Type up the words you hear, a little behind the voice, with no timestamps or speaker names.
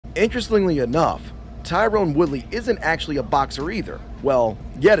Interestingly enough, Tyron Woodley isn't actually a boxer either. Well,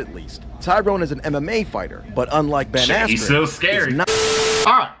 yet at least. Tyron is an MMA fighter, but unlike Ben Askren, he's so scary.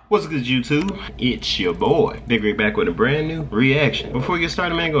 Alright, what's good YouTube? It's your boy, Big Rick, back with a brand new reaction. Before we get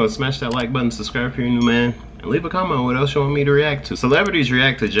started, man, go and smash that like button, subscribe if you're new, man, and leave a comment on what else you want me to react to. Celebrities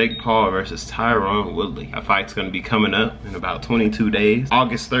react to Jake Paul versus Tyron Woodley. A fight's gonna be coming up in about 22 days.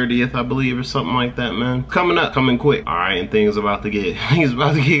 August 30th, I believe, or something like that, man. Coming up, coming quick. Alright, and things about to get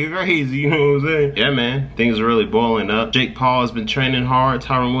crazy, you know what I'm saying? Yeah, man, things are really boiling up. Jake Paul has been training hard.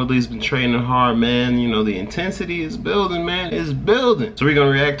 Tyron Woodley's been training hard, man. You know, the intensity is building, man. It's building. So we're gonna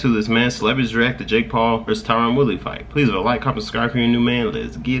react to this, man. Celebrities react to Jake Paul versus Tyron Woodley fight. Please leave a like, comment, subscribe if you're a new, man.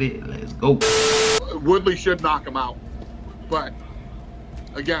 Let's get it. Let's go. Woodley should knock him out, but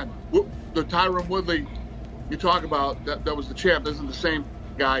again, the Tyron Woodley you talk about, that was the champ, isn't the same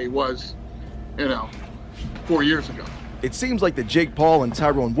guy he was, you know, 4 years ago. It seems like the Jake Paul and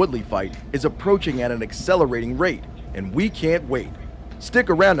Tyron Woodley fight is approaching at an accelerating rate, and we can't wait. Stick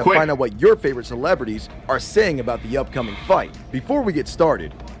around to find out what your favorite celebrities are saying about the upcoming fight. Before we get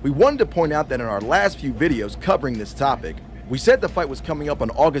started, we wanted to point out that in our last few videos covering this topic, we said the fight was coming up on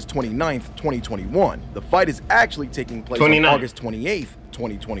August 29th, 2021. The fight is actually taking place on August 28th,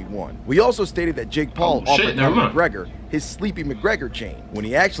 2021. We also stated that Jake Paul offered Conor McGregor his Sleepy McGregor chain when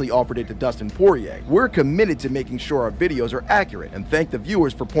he actually offered it to Dustin Poirier. We're committed to making sure our videos are accurate and thank the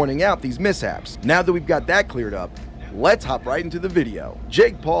viewers for pointing out these mishaps. Now that we've got that cleared up, let's hop right into the video.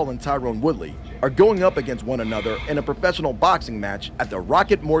 Jake Paul and Tyron Woodley are going up against one another in a professional boxing match at the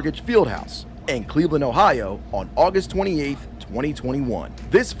Rocket Mortgage Fieldhouse in Cleveland, Ohio on August 28th, 2021.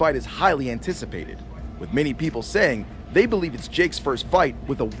 This fight is highly anticipated, with many people saying they believe it's Jake's first fight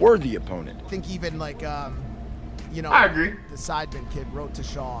with a worthy opponent. I think even like, you know, I agree. The Sidemen kid wrote to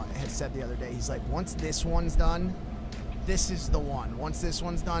Shaw, had said the other day, he's like, once this one's done, this is the one. Once this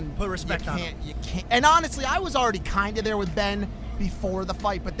one's done, put respect on him. You can't. And honestly, I was already kind of there with Ben before the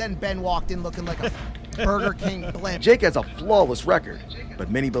fight, but then Ben walked in looking like a Burger King blimp. Jake has a flawless record, but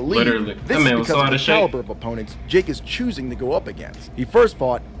many believe this is because of the caliber of opponents Jake is choosing to go up against. He first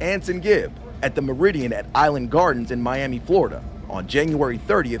fought Anson Gibb at the Meridian at Island Gardens in Miami, Florida on January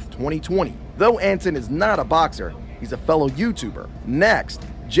 30th, 2020. Though Anson is not a boxer, he's a fellow YouTuber. Next,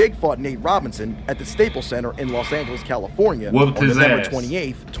 Jake fought Nate Robinson at the Staples Center in Los Angeles, California on November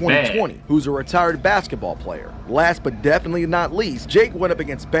 28th, 2020, who's a retired basketball player. Last but definitely not least, Jake went up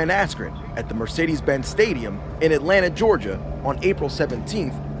against Ben Askren at the Mercedes-Benz Stadium in Atlanta, Georgia on April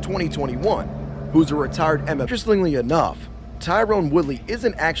 17th, 2021, who's a retired MMA. Interestingly enough, Tyron Woodley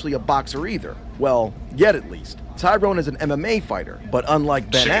isn't actually a boxer either. Well, yet at least. Tyron is an MMA fighter, but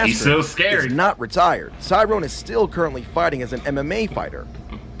unlike Ben Askren, he's not retired. Tyron is still currently fighting as an MMA fighter,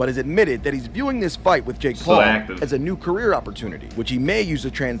 but has admitted that he's viewing this fight with Jake Paul as a new career opportunity, which he may use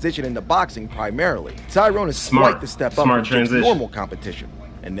to transition into boxing primarily. Tyron is quite the step up from Jake's normal competition,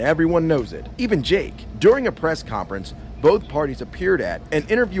 and everyone knows it, even Jake. During a press conference both parties appeared at, an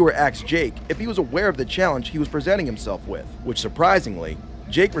interviewer asked Jake if he was aware of the challenge he was presenting himself with, which surprisingly,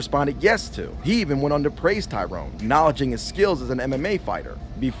 Jake responded yes to. He even went on to praise Tyron, acknowledging his skills as an MMA fighter,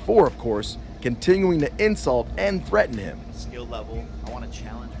 before, of course, continuing to insult and threaten him. Skill level, I want to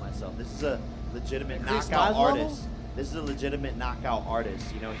challenge myself. This is a legitimate knockout artist. This is a legitimate knockout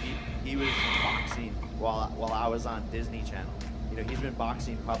artist. You know, he was boxing while I was on Disney Channel. You know, he's been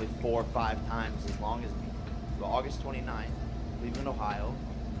boxing probably 4 or 5 times as long as me. So August 29th, Cleveland, Ohio,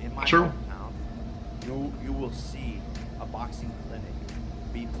 in my hometown, you will see a boxing clinic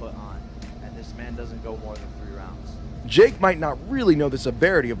be put on, and this man doesn't go more than 3 rounds. Jake might not really know the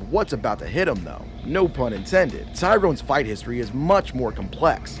severity of what's about to hit him though, no pun intended. Tyron's fight history is much more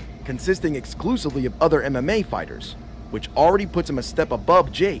complex, consisting exclusively of other MMA fighters, which already puts him a step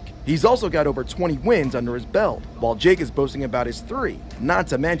above Jake. He's also got over 20 wins under his belt, while Jake is boasting about his 3. Not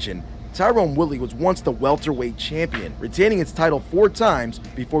to mention, Tyron Woodley was once the welterweight champion, retaining its title 4 times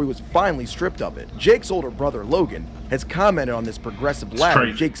before he was finally stripped of it. Jake's older brother, Logan, has commented on this progressive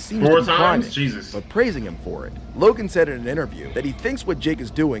ladder Jake seems to be climbing, but praising him for it. Logan said in an interview that he thinks what Jake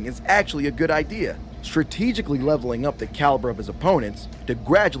is doing is actually a good idea, strategically leveling up the caliber of his opponents to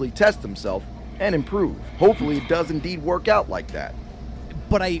gradually test himself and improve. Hopefully it does indeed work out like that.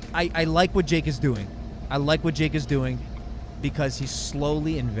 But I like what Jake is doing. I like what Jake is doing, because he's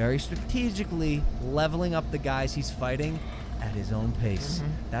slowly and very strategically leveling up the guys he's fighting at his own pace.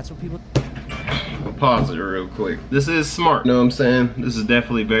 That's what people... I'll pause it real quick. This is smart, you know what I'm saying? This is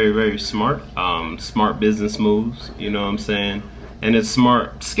definitely very, very smart. Smart business moves, you know what I'm saying? and it's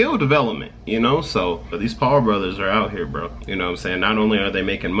smart skill development, you know? So these Paul brothers are out here, bro. You know what I'm saying? Not only are they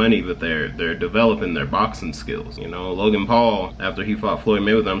making money, but they're developing their boxing skills. You know, Logan Paul, after he fought Floyd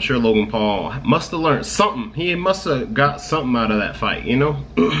Mayweather, I'm sure Logan Paul must have learned something. He must have got something out of that fight, you know?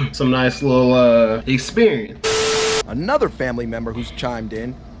 Some nice little experience. Another family member who's chimed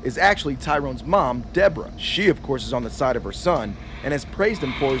in is actually Tyron's mom, Deborah. She, of course, is on the side of her son and has praised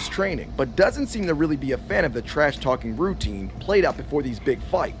him for his training, but doesn't seem to really be a fan of the trash-talking routine played out before these big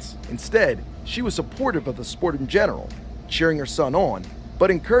fights. Instead, she was supportive of the sport in general, cheering her son on,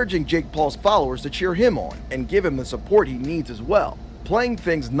 but encouraging Jake Paul's followers to cheer him on and give him the support he needs as well. Playing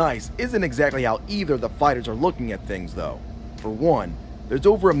things nice isn't exactly how either of the fighters are looking at things, though. For one, there's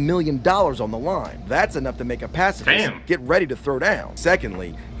over $1 million on the line. That's enough to make a pacifist get ready to throw down.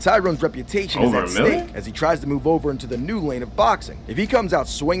 Secondly, Tyron's reputation is at stake as he tries to move over into the new lane of boxing. If he comes out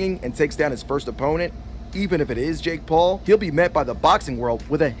swinging and takes down his first opponent, even if it is Jake Paul, he'll be met by the boxing world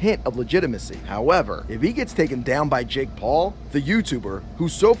with a hint of legitimacy. However, if he gets taken down by Jake Paul, the YouTuber, who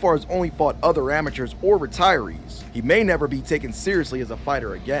so far has only fought other amateurs or retirees, he may never be taken seriously as a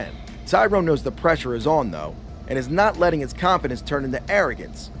fighter again. Tyron knows the pressure is on, though, and is not letting his confidence turn into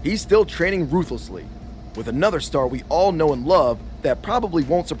arrogance. He's still training ruthlessly, with another star we all know and love that probably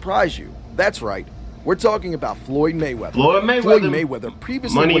won't surprise you. That's right, we're talking about Floyd Mayweather. Floyd Mayweather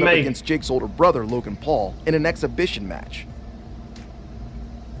previously went up against Jake's older brother, Logan Paul, in an exhibition match.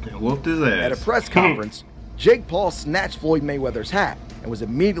 And whooped his ass. At a press conference, Jake Paul snatched Floyd Mayweather's hat and was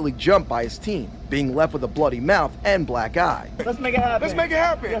immediately jumped by his team, being left with a bloody mouth and black eye. Let's make it happen. Let's make it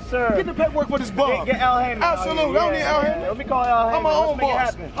happen. Yes, sir. Get the paperwork for this bum. Get Al Heyman. Absolutely. I don't need Al Heyman. Let me call Al Heyman. I'm my own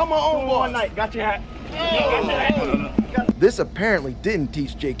boss. I'm my own boss. One night. Got your hat. This apparently didn't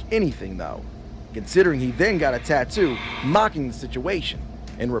teach Jake anything, though, considering he then got a tattoo mocking the situation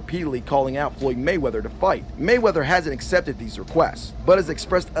and repeatedly calling out Floyd Mayweather to fight. Mayweather hasn't accepted these requests, but has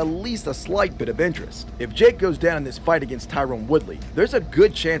expressed at least a slight bit of interest. If Jake goes down in this fight against Tyron Woodley, there's a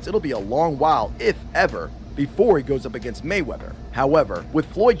good chance it'll be a long while, if ever, before he goes up against Mayweather. However,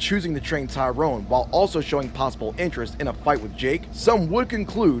 with Floyd choosing to train Tyron while also showing possible interest in a fight with Jake, some would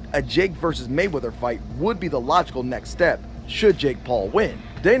conclude a Jake versus Mayweather fight would be the logical next step should Jake Paul win.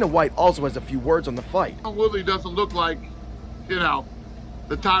 Dana White also has a few words on the fight. Woodley doesn't look like, you know,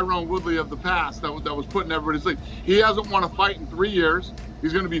 the Tyron Woodley of the past that was putting everybody to sleep. He hasn't won a fight in 3 years.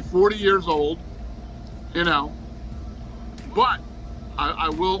 He's going to be 40 years old, you know. But I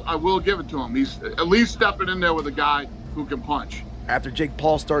will give it to him. He's at least stepping in there with a guy who can punch. After Jake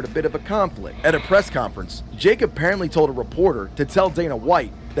Paul started a bit of a conflict at a press conference, Jake apparently told a reporter to tell Dana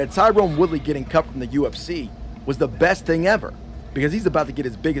White that Tyron Woodley getting cut from the UFC was the best thing ever, because he's about to get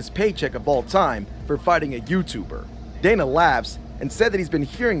his biggest paycheck of all time for fighting a YouTuber. Dana laughs and said that he's been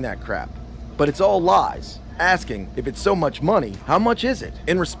hearing that crap, but it's all lies, asking if it's so much money, how much is it?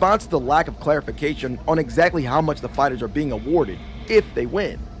 In response to the lack of clarification on exactly how much the fighters are being awarded if they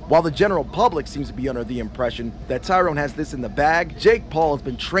win. While the general public seems to be under the impression that Tyron has this in the bag, Jake Paul has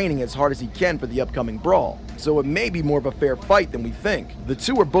been training as hard as he can for the upcoming brawl, so it may be more of a fair fight than we think. The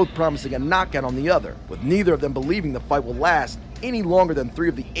two are both promising a knockout on the other, with neither of them believing the fight will last any longer than 3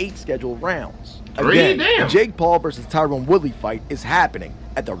 of the 8 scheduled rounds. Again, the Jake Paul versus Tyron Woodley fight is happening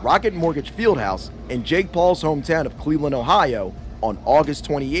at the Rocket Mortgage Fieldhouse in Jake Paul's hometown of Cleveland, Ohio on August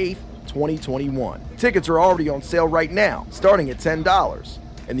 28th, 2021. Tickets are already on sale right now, starting at $10.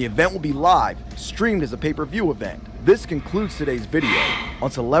 And the event will be live, streamed as a pay-per-view event. This concludes today's video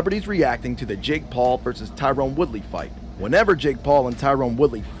on celebrities reacting to the Jake Paul versus Tyron Woodley fight. Whenever Jake Paul and Tyron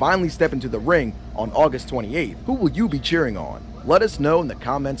Woodley finally step into the ring on August 28th, who will you be cheering on? Let us know in the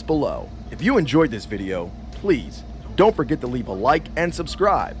comments below. If you enjoyed this video, please don't forget to leave a like and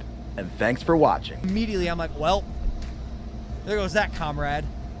subscribe. And thanks for watching. Immediately I'm like, well, there goes that comrade.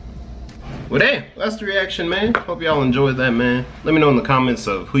 Well, damn, that's the reaction, man. Hope y'all enjoyed that, man. Let me know in the comments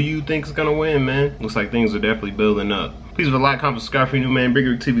of who you think is gonna win, man. Looks like things are definitely building up. Please leave a like, comment, subscribe for your new man, Big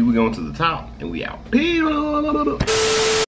Rig TV. We going to the top, and we out. Peace.